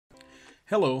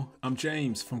Hello, I'm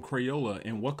James from Crayola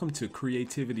and welcome to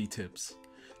Creativity Tips.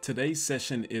 Today's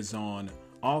session is on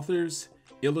authors,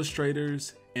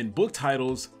 illustrators, and book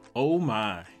titles. Oh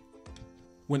my!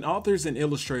 When authors and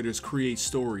illustrators create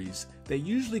stories, they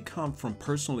usually come from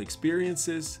personal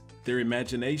experiences, their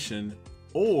imagination,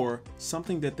 or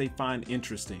something that they find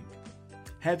interesting.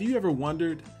 Have you ever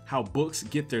wondered how books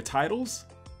get their titles?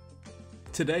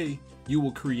 Today, you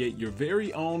will create your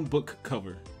very own book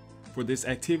cover. For this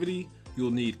activity, you'll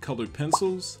need colored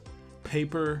pencils,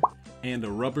 paper, and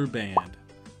a rubber band.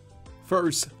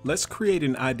 First, let's create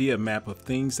an idea map of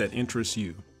things that interest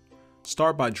you.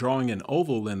 Start by drawing an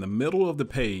oval in the middle of the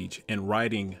page and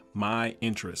writing "My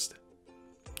Interest."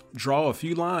 Draw a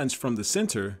few lines from the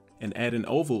center and add an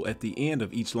oval at the end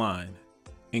of each line.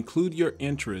 Include your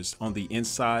interest on the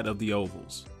inside of the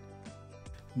ovals.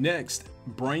 Next,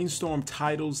 brainstorm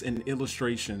titles and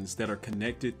illustrations that are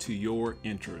connected to your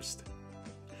interest.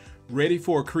 Ready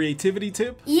for a creativity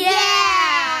tip?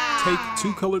 Yeah! Take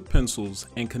two colored pencils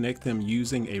and connect them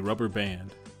using a rubber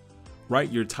band. Write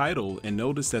your title and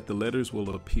notice that the letters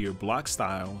will appear block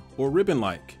style or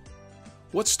ribbon-like.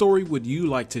 What story would you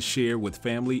like to share with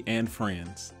family and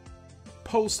friends?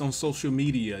 Post on social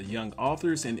media young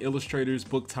authors and illustrators'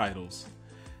 book titles.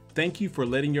 Thank you for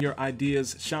letting your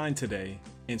ideas shine today,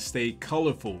 and stay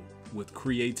colorful with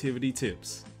creativity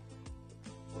tips.